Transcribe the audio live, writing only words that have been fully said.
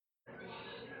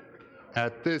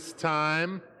At this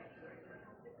time,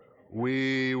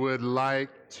 we would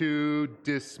like to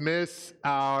dismiss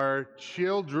our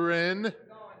children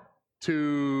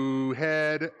to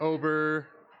head over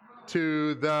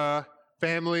to the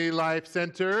Family Life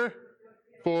Center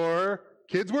for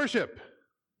kids worship.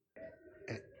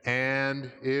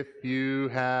 And if you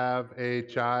have a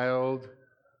child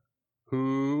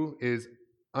who is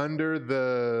under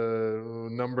the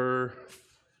number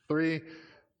 3,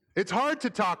 it's hard to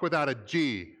talk without a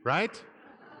G, right?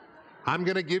 I'm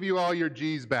going to give you all your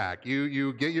G's back.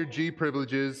 You get your G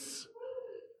privileges.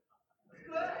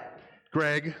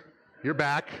 Greg, you're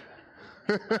back.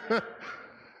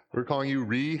 We're calling you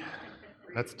Ree.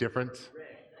 That's different.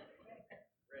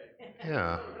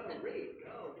 Yeah.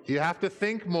 You have to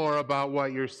think more about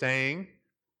what you're saying.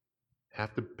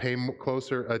 Have to pay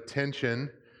closer attention.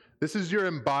 This is your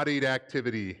embodied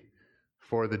activity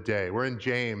for the day. We're in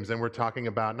James, and we're talking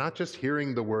about not just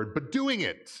hearing the word, but doing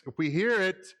it. If we hear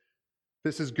it,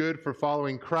 this is good for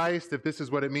following Christ. If this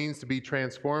is what it means to be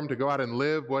transformed, to go out and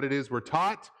live what it is we're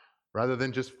taught, rather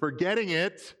than just forgetting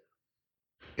it,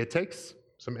 it takes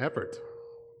some effort.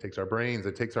 It takes our brains,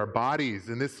 it takes our bodies.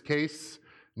 In this case,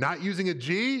 not using a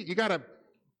G, you got to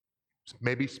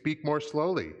maybe speak more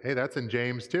slowly. Hey, that's in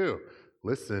James too.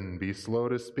 Listen, be slow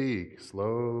to speak,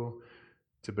 slow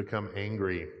to become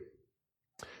angry.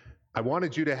 I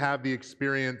wanted you to have the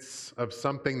experience of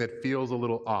something that feels a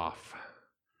little off.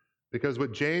 Because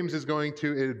what James is going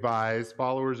to advise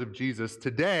followers of Jesus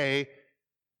today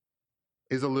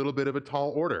is a little bit of a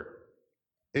tall order.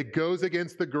 It goes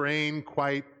against the grain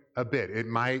quite a bit. It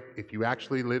might, if you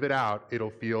actually live it out, it'll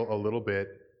feel a little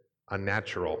bit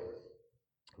unnatural.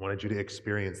 I wanted you to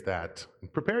experience that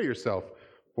and prepare yourself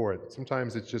for it.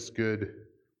 Sometimes it's just good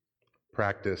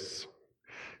practice.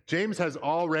 James has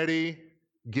already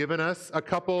given us a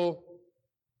couple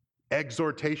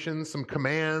exhortations, some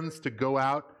commands to go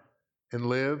out and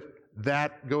live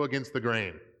that go against the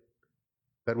grain,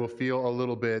 that will feel a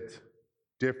little bit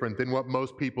different than what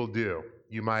most people do.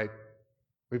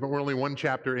 We're only one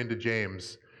chapter into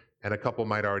James, and a couple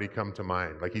might already come to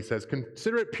mind. Like he says,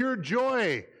 consider it pure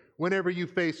joy whenever you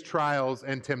face trials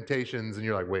and temptations, and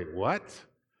you're like, wait, what?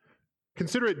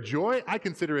 Consider it joy? I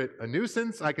consider it a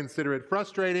nuisance. I consider it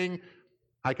frustrating.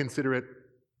 I consider it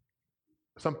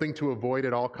something to avoid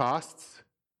at all costs.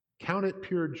 Count it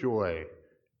pure joy,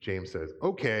 James says.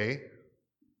 Okay.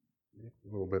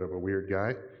 A little bit of a weird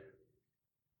guy.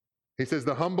 He says,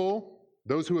 the humble,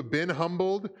 those who have been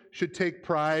humbled, should take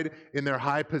pride in their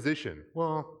high position.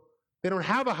 Well, they don't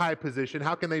have a high position.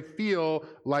 How can they feel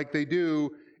like they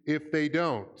do if they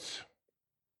don't?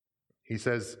 He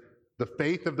says, the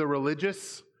faith of the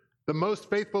religious, the most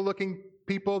faithful looking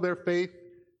people, their faith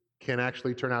can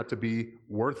actually turn out to be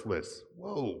worthless.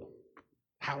 Whoa,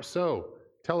 how so?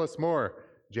 Tell us more,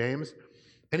 James.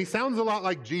 And he sounds a lot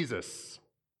like Jesus.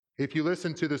 If you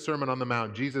listen to the Sermon on the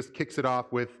Mount, Jesus kicks it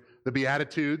off with the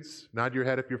Beatitudes. Nod your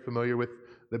head if you're familiar with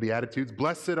the Beatitudes.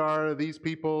 Blessed are these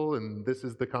people, and this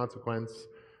is the consequence.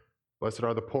 Blessed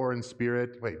are the poor in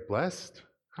spirit. Wait, blessed?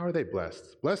 How are they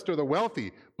blessed? Blessed are the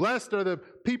wealthy. Blessed are the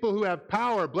people who have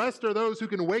power. Blessed are those who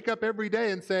can wake up every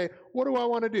day and say, what do I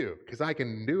want to do? Because I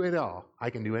can do it all. I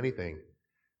can do anything.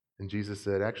 And Jesus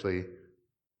said, actually,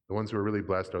 the ones who are really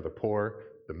blessed are the poor,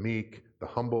 the meek, the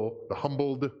humble, the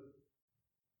humbled,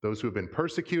 those who have been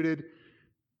persecuted.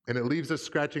 And it leaves us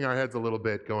scratching our heads a little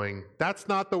bit going, that's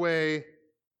not the way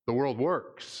the world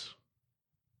works.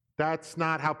 That's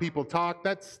not how people talk.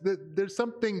 There's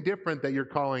something different that you're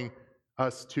calling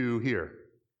us to here.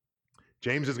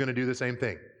 James is going to do the same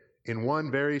thing in one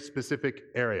very specific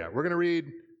area. We're going to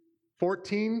read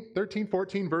 13,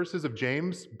 14 verses of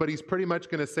James, but he's pretty much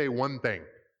going to say one thing.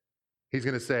 He's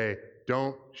going to say,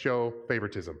 don't show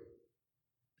favoritism.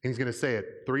 And he's going to say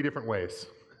it 3 different ways.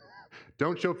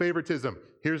 Don't show favoritism.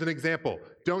 Here's an example.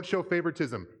 Don't show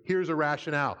favoritism. Here's a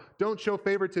rationale. Don't show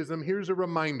favoritism. Here's a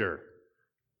reminder.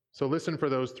 So listen for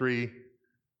those 3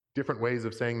 different ways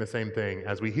of saying the same thing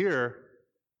as we hear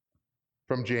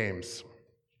from James.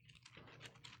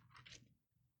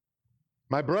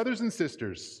 My brothers and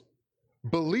sisters,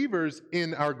 believers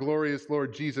in our glorious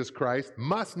Lord Jesus Christ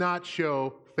must not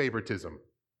show favoritism.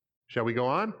 Shall we go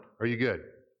on? Are you good?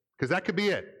 Because that could be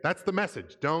it. That's the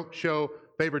message. Don't show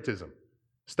favoritism.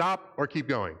 Stop or keep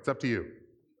going. It's up to you.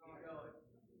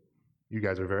 You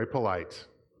guys are very polite.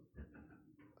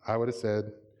 I would have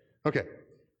said, okay.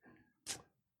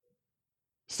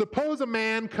 Suppose a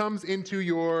man comes into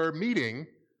your meeting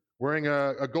wearing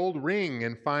a gold ring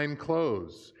and fine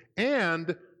clothes,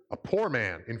 and a poor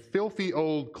man in filthy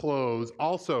old clothes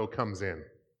also comes in.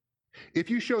 If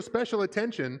you show special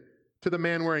attention to the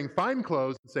man wearing fine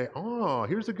clothes and say, "Oh,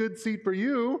 here's a good seat for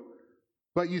you."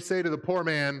 But you say to the poor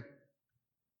man,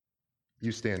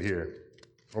 "You stand here,"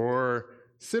 or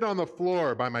 "Sit on the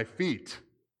floor by my feet."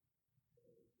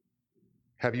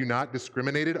 Have you not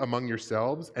discriminated among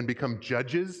yourselves and become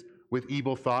judges with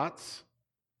evil thoughts?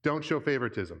 Don't show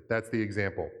favoritism. That's the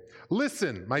example.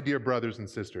 Listen, my dear brothers and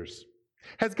sisters.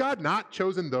 Has God not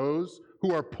chosen those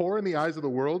who are poor in the eyes of the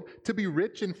world to be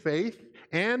rich in faith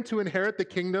and to inherit the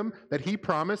kingdom that he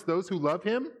promised those who love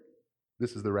him?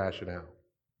 This is the rationale.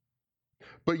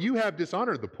 But you have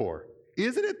dishonored the poor.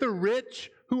 Isn't it the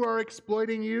rich who are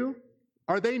exploiting you?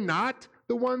 Are they not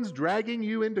the ones dragging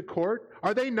you into court?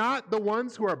 Are they not the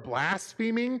ones who are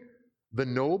blaspheming the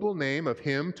noble name of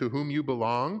him to whom you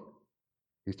belong?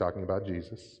 He's talking about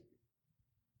Jesus.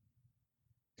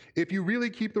 If you really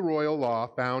keep the royal law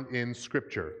found in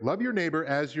Scripture, love your neighbor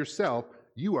as yourself,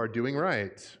 you are doing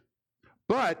right.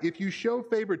 But if you show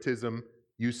favoritism,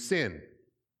 you sin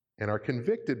and are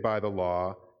convicted by the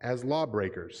law as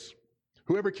lawbreakers.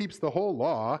 Whoever keeps the whole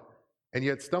law and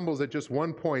yet stumbles at just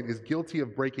one point is guilty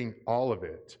of breaking all of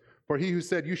it. For he who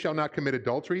said, "You shall not commit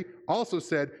adultery," also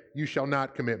said, "You shall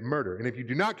not commit murder." And if you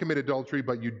do not commit adultery,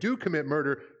 but you do commit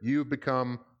murder, you've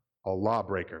become a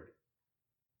lawbreaker.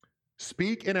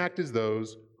 Speak and act as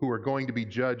those who are going to be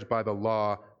judged by the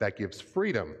law that gives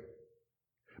freedom,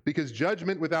 because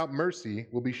judgment without mercy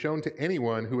will be shown to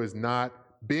anyone who has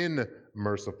not been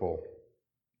merciful.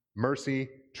 Mercy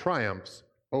triumphs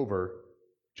over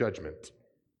judgment.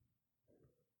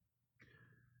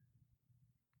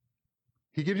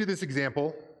 He gives you this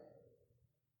example,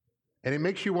 and it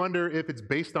makes you wonder if it's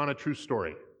based on a true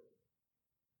story.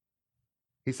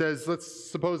 He says, let's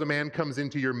suppose a man comes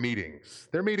into your meetings.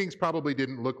 Their meetings probably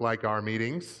didn't look like our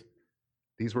meetings.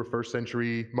 These were first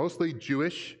century, mostly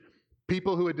Jewish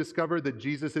people who had discovered that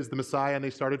Jesus is the Messiah, and they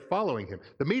started following him.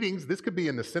 The meetings, this could be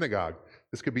in the synagogue.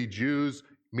 This could be Jews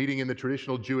meeting in the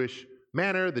traditional Jewish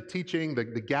manner, the teaching, the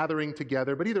gathering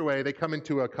together. But either way, they come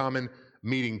into a common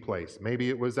meeting place. Maybe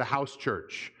it was a house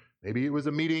church. Maybe it was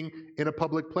a meeting in a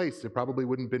public place. It probably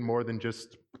wouldn't have been more than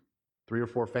just 3 or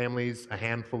 4 families, a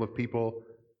handful of people.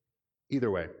 Either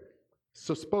way.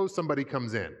 So suppose somebody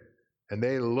comes in and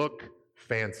they look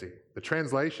fancy. The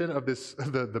translation of this,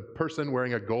 the person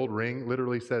wearing a gold ring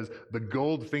literally says, the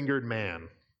gold-fingered man.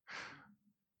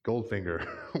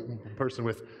 Goldfinger, person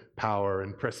with power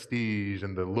and prestige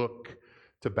and the look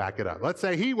to back it up. Let's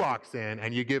say he walks in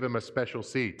and you give him a special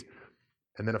seat,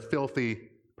 and then a filthy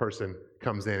person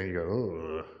comes in and you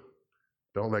go, "Ugh,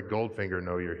 don't let Goldfinger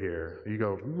know you're here." You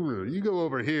go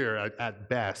over here at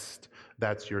best.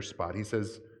 That's your spot. He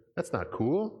says, that's not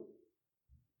cool.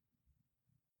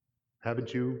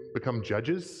 Haven't you become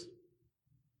judges?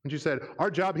 And you said, our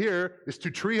job here is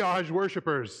to triage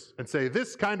worshipers and say,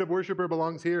 this kind of worshiper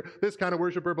belongs here, this kind of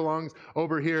worshiper belongs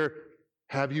over here.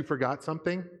 Have you forgot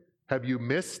something? Have you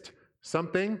missed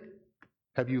something?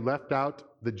 Have you left out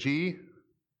the G?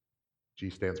 G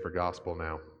stands for gospel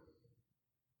now.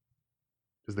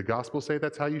 Does the gospel say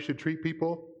that's how you should treat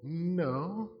people?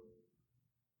 No,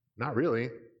 not really.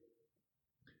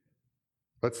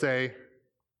 Let's say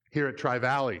here at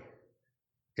Tri-Valley,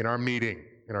 in our meeting,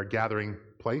 in our gathering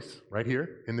place, right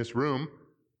here in this room,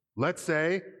 let's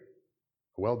say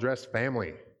a well-dressed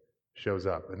family shows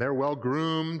up, and they're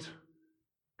well-groomed.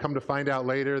 Come to find out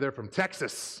later, they're from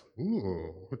Texas.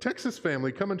 Ooh, a Texas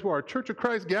family coming to our Church of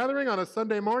Christ gathering on a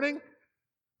Sunday morning?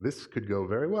 This could go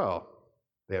very well.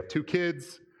 They have 2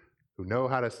 kids who know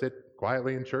how to sit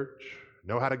quietly in church,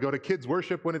 know how to go to kids'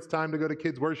 worship when it's time to go to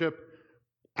kids' worship.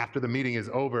 After the meeting is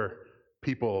over,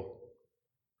 people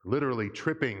literally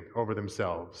tripping over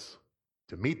themselves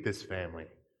to meet this family,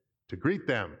 to greet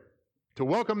them, to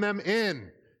welcome them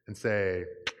in and say,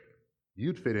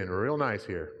 you'd fit in real nice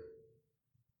here.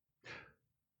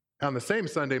 On the same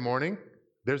Sunday morning,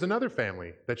 there's another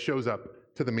family that shows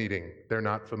up to the meeting. They're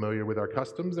not familiar with our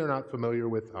customs. They're not familiar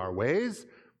with our ways.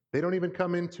 They don't even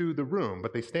come into the room,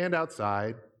 but they stand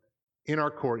outside in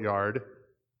our courtyard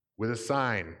with a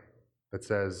sign that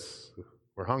says,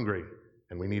 we're hungry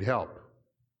and we need help.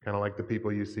 Kind of like the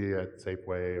people you see at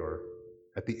Safeway or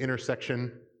at the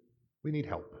intersection. We need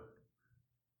help.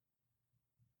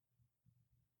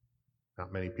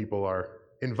 Not many people are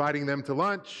inviting them to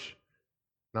lunch.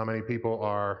 Not many people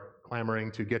are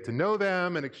clamoring to get to know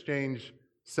them and exchange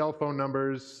cell phone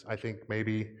numbers. I think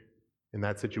maybe in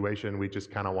that situation, we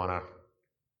just kind of want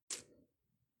to,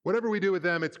 whatever we do with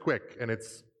them, it's quick and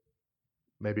it's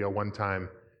maybe a one-time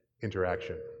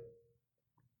interaction.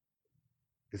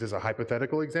 Is this a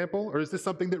hypothetical example, or is this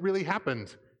something that really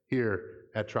happened here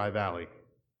at Tri-Valley?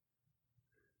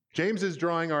 James is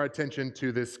drawing our attention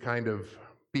to this kind of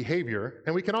behavior,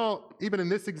 and we can all, even in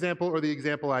this example or the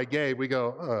example I gave, we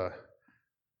go,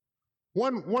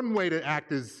 one way to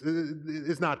act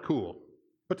is not cool.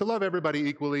 But to love everybody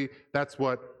equally, that's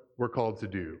what we're called to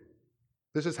do.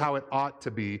 This is how it ought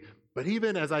to be. But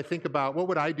even as I think about what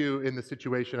would I do in the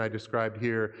situation I described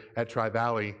here at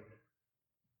Tri-Valley,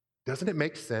 doesn't it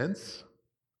make sense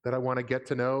that I want to get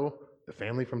to know the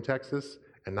family from Texas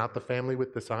and not the family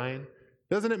with the sign?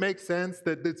 Doesn't it make sense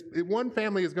that one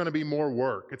family is going to be more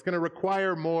work? It's going to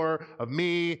require more of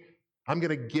me. I'm going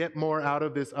to get more out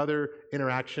of this other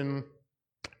interaction.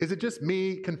 Is it just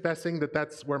me confessing that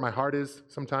that's where my heart is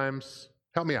sometimes?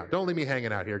 Help me out. Don't leave me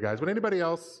hanging out here, guys. Would anybody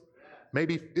else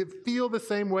maybe feel the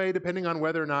same way depending on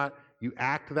whether or not you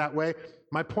act that way?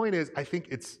 My point is, I think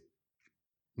it's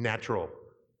natural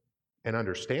and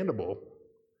understandable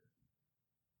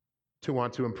to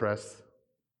want to impress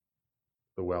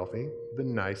the wealthy, the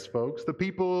nice folks, the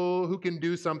people who can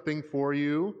do something for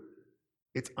you.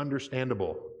 It's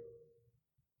understandable.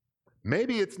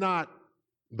 Maybe it's not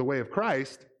the way of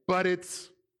Christ, but it's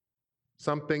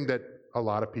something that a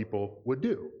lot of people would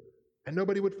do, and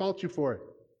nobody would fault you for it.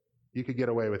 You could get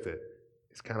away with it,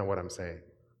 is kind of what I'm saying.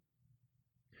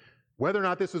 Whether or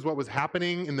not this is what was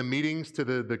happening in the meetings to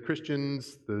the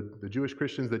Christians, the Jewish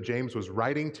Christians that James was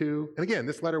writing to, and again,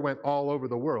 this letter went all over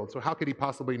the world, so how could he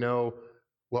possibly know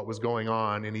what was going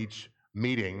on in each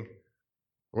meeting,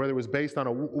 or whether it was based on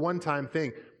a one-time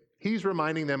thing? He's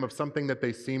reminding them of something that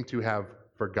they seem to have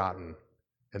forgotten,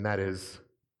 and that is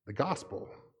the gospel,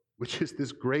 which is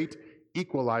this great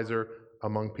equalizer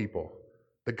among people.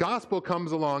 The gospel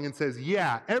comes along and says,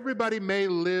 yeah, everybody may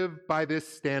live by this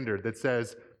standard that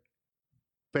says,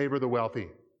 favor the wealthy.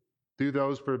 Do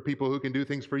those for people who can do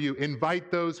things for you.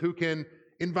 Invite those who can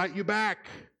invite you back.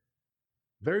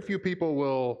 Very few people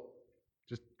will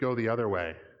just go the other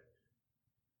way.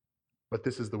 But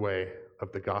this is the way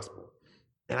of the gospel.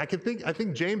 And I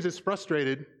think James is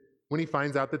frustrated when he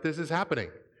finds out that this is happening.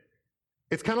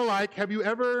 It's kind of like, have you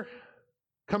ever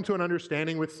come to an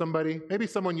understanding with somebody, maybe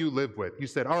someone you live with? You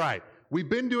said, all right, we've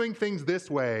been doing things this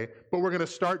way, but we're going to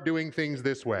start doing things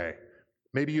this way.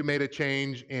 Maybe you made a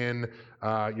change in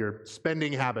your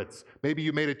spending habits. Maybe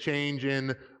you made a change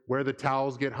in where the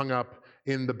towels get hung up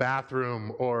in the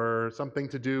bathroom, or something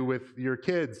to do with your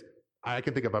kids. I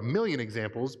can think of a million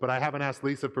examples, but I haven't asked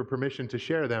Lisa for permission to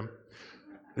share them.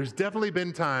 There's definitely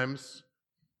been times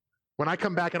when I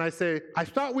come back and I say, I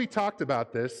thought we talked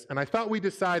about this, and I thought we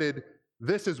decided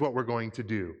this is what we're going to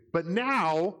do, but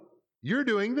now you're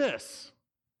doing this.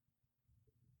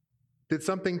 Did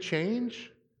something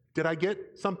change? Did I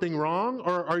get something wrong?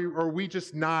 Or are we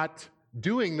just not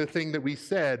doing the thing that we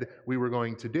said we were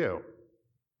going to do?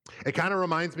 It kind of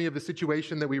reminds me of the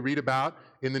situation that we read about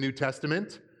in the New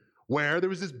Testament, where there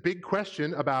was this big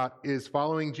question about, is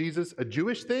following Jesus a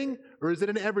Jewish thing, or is it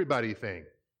an everybody thing?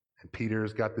 And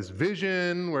Peter's got this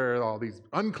vision where all these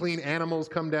unclean animals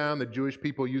come down that Jewish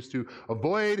people used to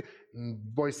avoid. And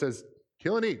the voice says,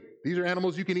 kill and eat. These are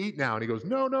animals you can eat now. And he goes,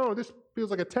 no, this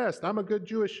feels like a test. I'm a good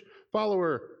Jewish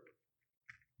follower.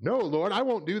 No, Lord, I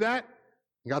won't do that.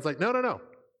 And God's like, no.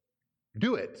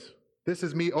 Do it. This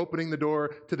is me opening the door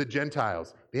to the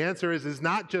Gentiles. The answer is, it's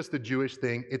not just a Jewish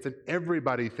thing. It's an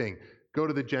everybody thing. Go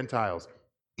to the Gentiles.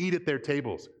 Eat at their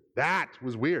tables. That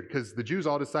was weird because the Jews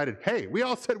all decided, hey, we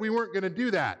all said we weren't going to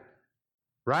do that,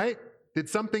 right? Did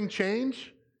something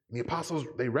change? And the apostles,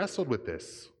 they wrestled with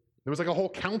this. There was like a whole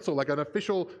council, like an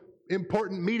official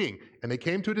important meeting, and they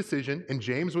came to a decision, and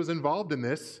James was involved in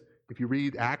this. If you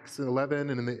read Acts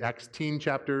 11 and in the Acts 10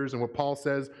 chapters and what Paul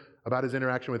says about his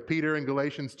interaction with Peter in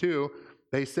Galatians 2,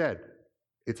 they said,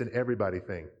 it's an everybody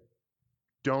thing.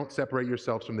 Don't separate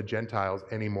yourselves from the Gentiles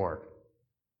anymore.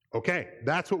 Okay,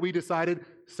 that's what we decided.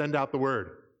 Send out the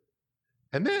word.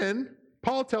 And then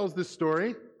Paul tells this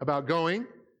story about going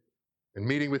and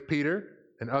meeting with Peter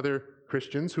and other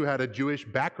Christians who had a Jewish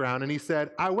background. And he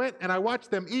said, I went and I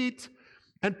watched them eat,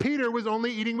 and Peter was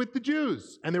only eating with the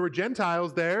Jews. And there were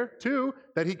Gentiles there too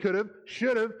that he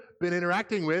should have been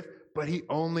interacting with, but he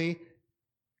only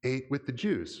ate with the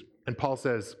Jews. And Paul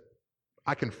says,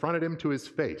 I confronted him to his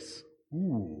face.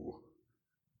 Ooh,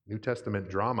 New Testament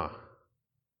drama.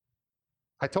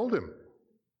 I told him,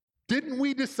 didn't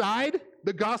we decide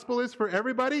the gospel is for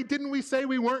everybody? Didn't we say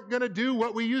we weren't going to do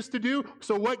what we used to do?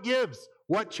 So what gives?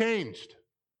 What changed?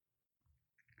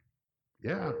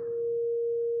 Yeah.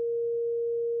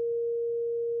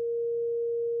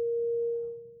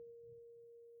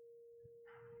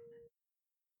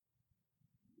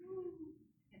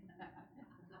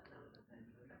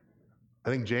 I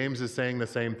think James is saying the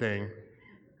same thing.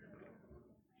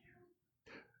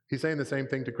 He's saying the same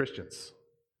thing to Christians.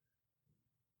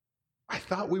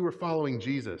 thought we were following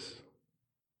Jesus.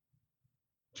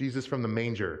 Jesus from the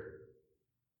manger.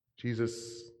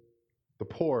 Jesus, the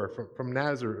poor from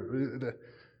Nazareth.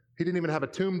 He didn't even have a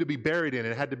tomb to be buried in.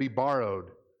 It had to be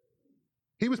borrowed.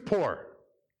 He was poor.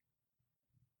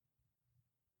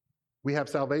 We have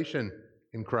salvation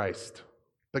in Christ.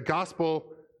 The gospel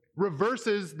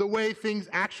reverses the way things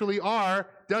actually are,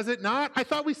 does it not? I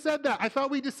thought we said that. I thought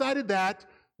we decided that.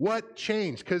 What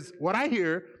changed? Because what I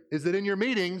hear is that in your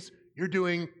meetings, you're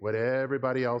doing what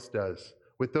everybody else does.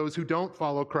 With those who don't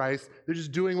follow Christ, they're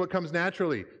just doing what comes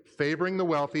naturally, favoring the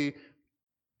wealthy,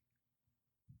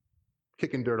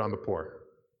 kicking dirt on the poor.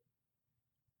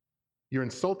 You're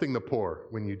insulting the poor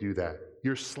when you do that.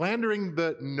 You're slandering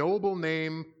the noble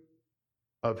name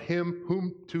of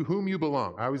him to whom you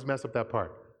belong. I always mess up that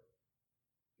part.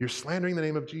 You're slandering the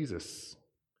name of Jesus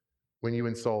when you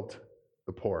insult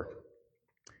the poor.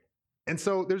 And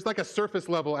so there's like a surface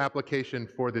level application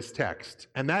for this text,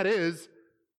 and that is,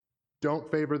 don't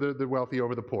favor the wealthy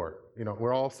over the poor. You know,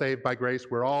 we're all saved by grace.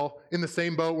 We're all in the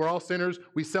same boat. We're all sinners.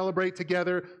 We celebrate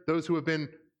together. Those who have been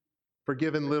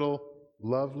forgiven little,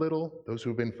 love little. Those who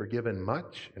have been forgiven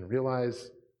much and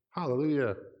realize,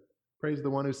 hallelujah, praise the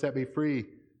one who set me free.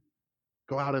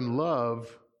 Go out and love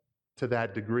to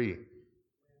that degree.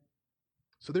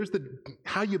 So there's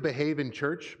how you behave in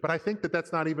church, but I think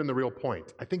that's not even the real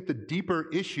point. I think the deeper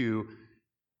issue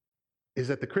is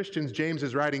that the Christians James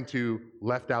is writing to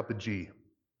left out the G.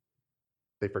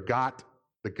 They forgot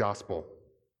the gospel.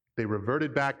 They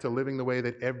reverted back to living the way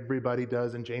that everybody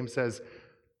does, and James says,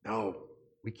 no,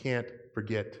 we can't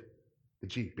forget the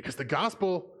G, because the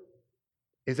gospel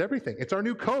is everything. It's our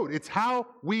new code. It's how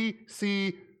we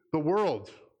see the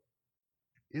world.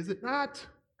 Is it not?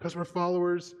 Because we're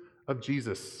followers of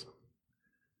Jesus.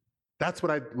 That's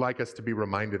what I'd like us to be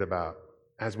reminded about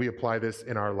as we apply this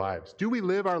in our lives. Do we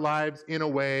live our lives in a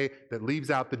way that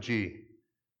leaves out the G,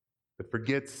 that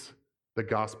forgets the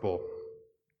gospel,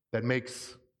 that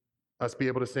makes us be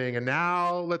able to sing, and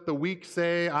now let the weak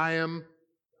say, I am,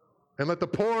 and let the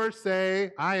poor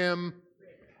say, I am.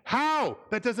 How?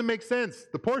 That doesn't make sense.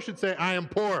 The poor should say, I am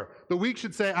poor. The weak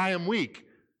should say, I am weak.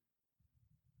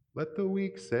 Let the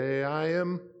weak say, I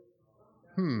am.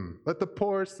 Let the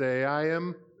poor say, I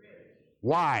am.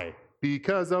 Why?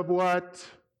 Because of what?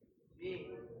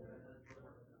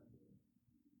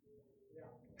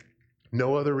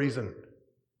 No other reason.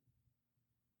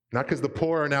 Not because the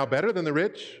poor are now better than the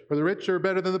rich, or the rich are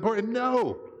better than the poor.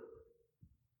 No.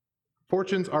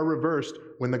 Fortunes are reversed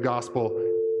when the gospel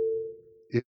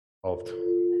is involved.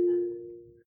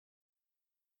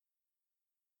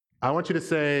 I want you to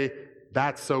say,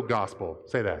 that's so gospel.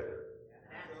 Say that.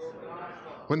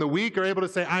 When the weak are able to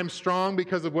say, I'm strong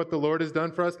because of what the Lord has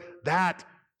done for us, that's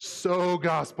so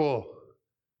gospel.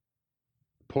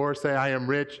 Poor say, I am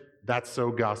rich, that's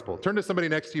so gospel. Turn to somebody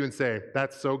next to you and say,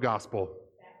 that's so gospel.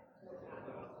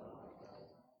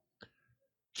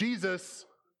 Jesus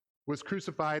was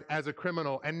crucified as a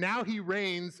criminal, and now he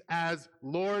reigns as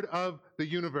Lord of the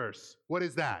universe. What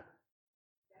is that?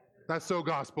 That's so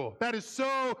gospel. That is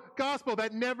so gospel.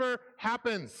 That never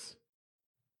happens.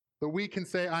 The weak can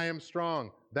say, I am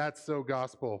strong. That's so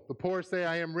gospel. The poor say,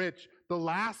 I am rich. The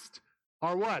last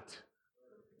are what?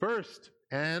 First.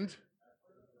 And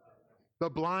the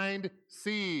blind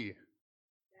see.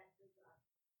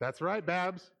 That's right,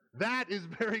 Babs. That is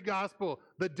very gospel.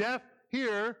 The deaf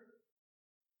hear.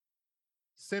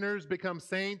 Sinners become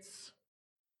saints.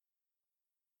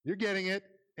 You're getting it.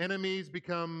 Enemies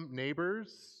become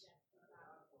neighbors.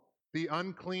 The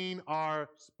unclean are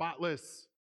spotless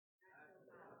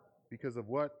because of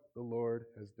what the Lord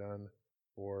has done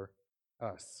for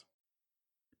us.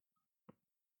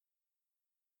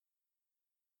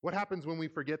 What happens when we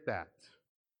forget that?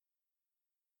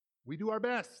 We do our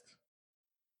best.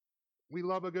 We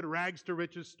love a good rags to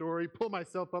riches story, pull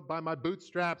myself up by my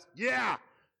bootstraps. Yeah!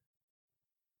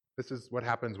 This is what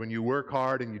happens when you work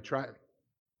hard and you try.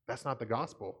 That's not the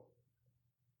gospel.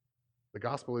 The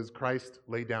gospel is Christ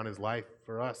laid down his life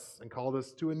for us and called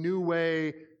us to a new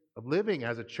way of living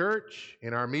as a church,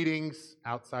 in our meetings,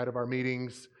 outside of our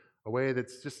meetings, a way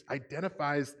that's just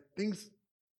identifies things.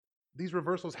 These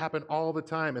reversals happen all the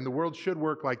time, and the world should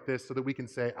work like this so that we can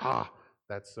say,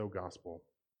 that's so gospel.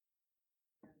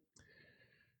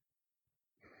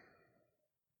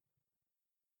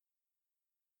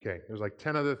 Okay, there's like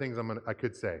 10 other things I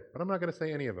could say, but I'm not going to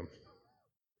say any of them.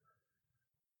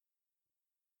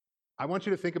 I want you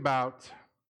to think about,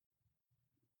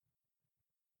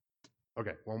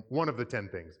 well, one of the 10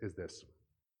 things is this.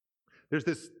 There's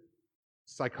this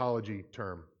psychology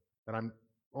term that I'm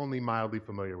only mildly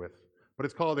familiar with, but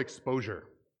it's called exposure.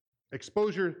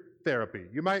 Exposure therapy.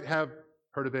 You might have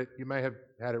heard of it. You may have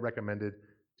had it recommended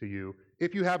to you.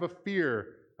 If you have a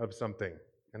fear of something,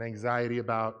 an anxiety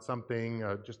about something,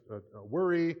 just a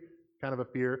worry, kind of a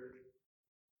fear,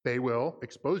 they will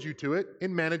expose you to it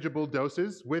in manageable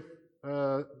doses with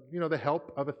the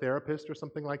help of a therapist or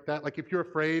something like that. Like if you're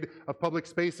afraid of public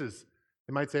spaces,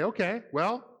 they might say, okay,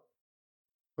 well,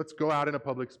 let's go out in a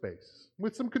public space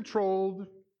with some controlled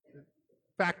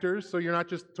factors so you're not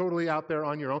just totally out there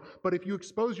on your own. But if you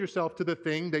expose yourself to the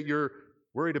thing that you're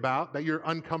worried about, that you're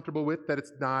uncomfortable with, that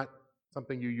it's not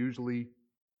something you usually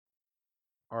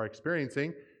are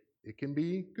experiencing, it can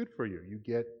be good for you. You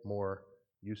get more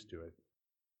used to it.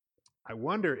 I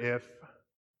wonder if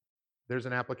there's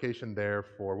an application there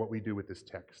for what we do with this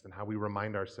text and how we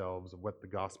remind ourselves of what the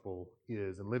gospel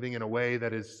is and living in a way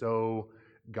that is so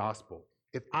gospel.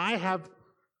 If I have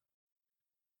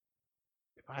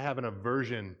an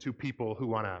aversion to people who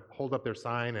want to hold up their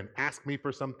sign and ask me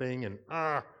for something and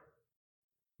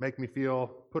make me feel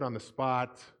put on the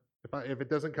spot, if it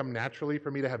doesn't come naturally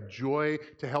for me to have joy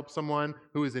to help someone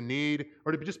who is in need,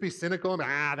 or to just be cynical and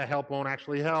the help won't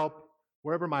actually help,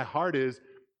 wherever my heart is,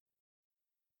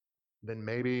 then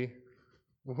maybe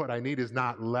what I need is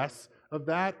not less of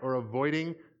that or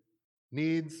avoiding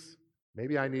needs.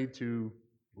 Maybe I need to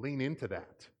lean into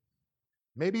that.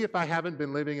 Maybe if I haven't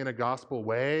been living in a gospel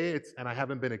way and I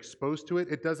haven't been exposed to it,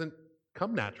 it doesn't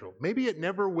come natural. Maybe it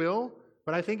never will,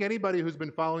 but I think anybody who's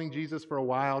been following Jesus for a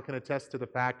while can attest to the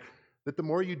fact that the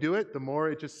more you do it, the more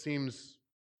it just seems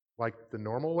like the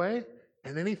normal way.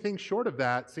 And anything short of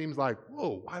that seems like,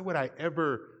 whoa, why would I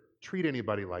ever treat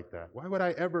anybody like that? Why would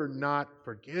I ever not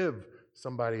forgive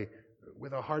somebody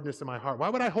with a hardness in my heart? Why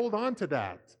would I hold on to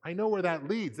that? I know where that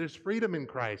leads. There's freedom in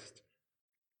Christ.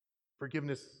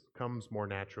 Forgiveness comes more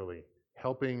naturally.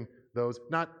 Helping those,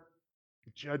 not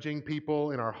judging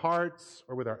people in our hearts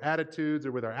or with our attitudes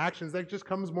or with our actions. That just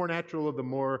comes more natural the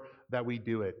more that we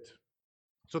do it.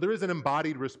 So there is an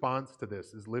embodied response to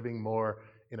this, is living more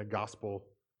in a gospel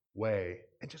way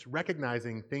and just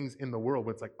recognizing things in the world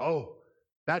where it's like, oh,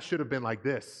 that should have been like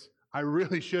this. I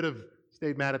really should have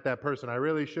stayed mad at that person. I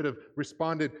really should have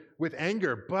responded with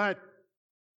anger, but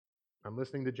I'm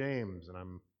listening to James and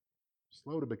I'm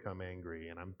slow to become angry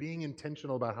and I'm being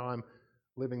intentional about how I'm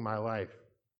living my life.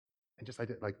 And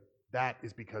that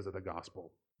is because of the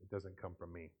gospel. It doesn't come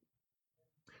from me.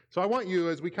 So I want you,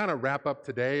 as we kind of wrap up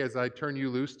today, as I turn you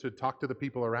loose to talk to the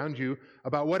people around you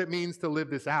about what it means to live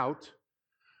this out,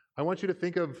 I want you to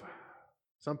think of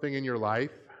something in your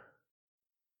life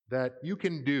that you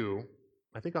can do.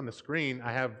 I think on the screen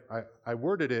I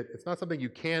worded it. It's not something you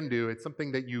can do. It's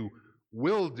something that you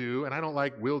will do. And I don't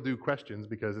like will do questions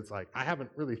because it's like, I haven't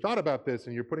really thought about this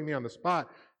and you're putting me on the spot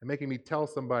and making me tell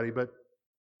somebody. But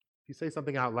if you say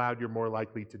something out loud, you're more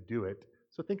likely to do it.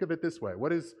 So think of it this way.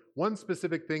 What is one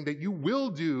specific thing that you will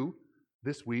do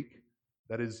this week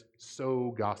that is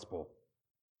so gospel?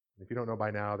 If you don't know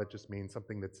by now, that just means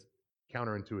something that's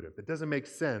counterintuitive, that doesn't make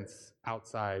sense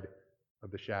outside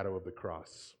of the shadow of the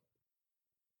cross.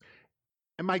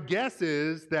 And my guess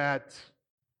is that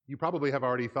you probably have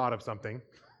already thought of something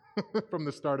from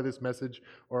the start of this message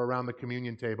or around the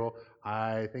communion table.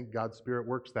 I think God's Spirit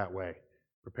works that way.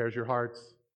 Prepares your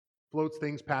hearts, floats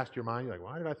things past your mind. You're like,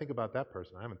 why did I think about that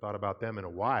person? I haven't thought about them in a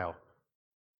while.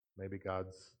 Maybe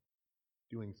God's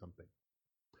doing something.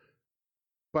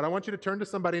 But I want you to turn to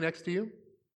somebody next to you,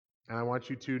 and I want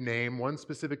you to name one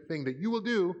specific thing that you will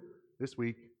do this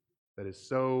week that is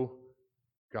so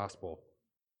gospel.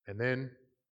 And then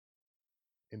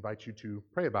invite you to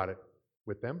pray about it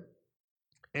with them.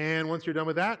 And once you're done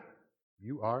with that,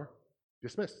 you are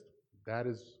dismissed. That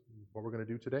is what we're going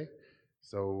to do today.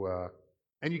 So,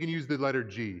 and you can use the letter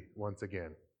G once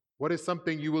again. What is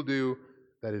something you will do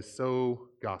that is so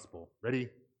gospel? Ready?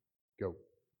 Go.